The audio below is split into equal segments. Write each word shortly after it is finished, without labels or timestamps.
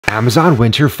Amazon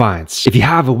Winter Finds. If you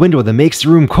have a window that makes the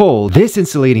room cold, this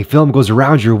insulating film goes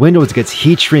around your windows, gets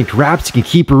heat shrink wrapped, so you can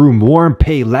keep your room warm,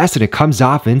 pay less, and it comes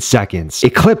off in seconds. A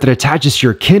clip that attaches to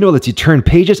your Kindle lets you turn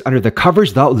pages under the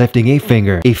covers without lifting a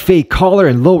finger. A fake collar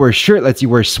and lower shirt lets you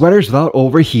wear sweaters without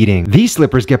overheating. These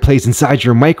slippers get placed inside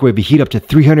your microwave to heat up to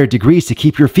 300 degrees to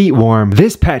keep your feet warm.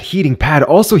 This pet heating pad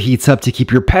also heats up to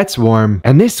keep your pets warm.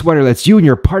 And this sweater lets you and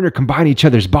your partner combine each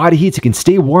other's body heat so you can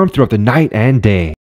stay warm throughout the night and day.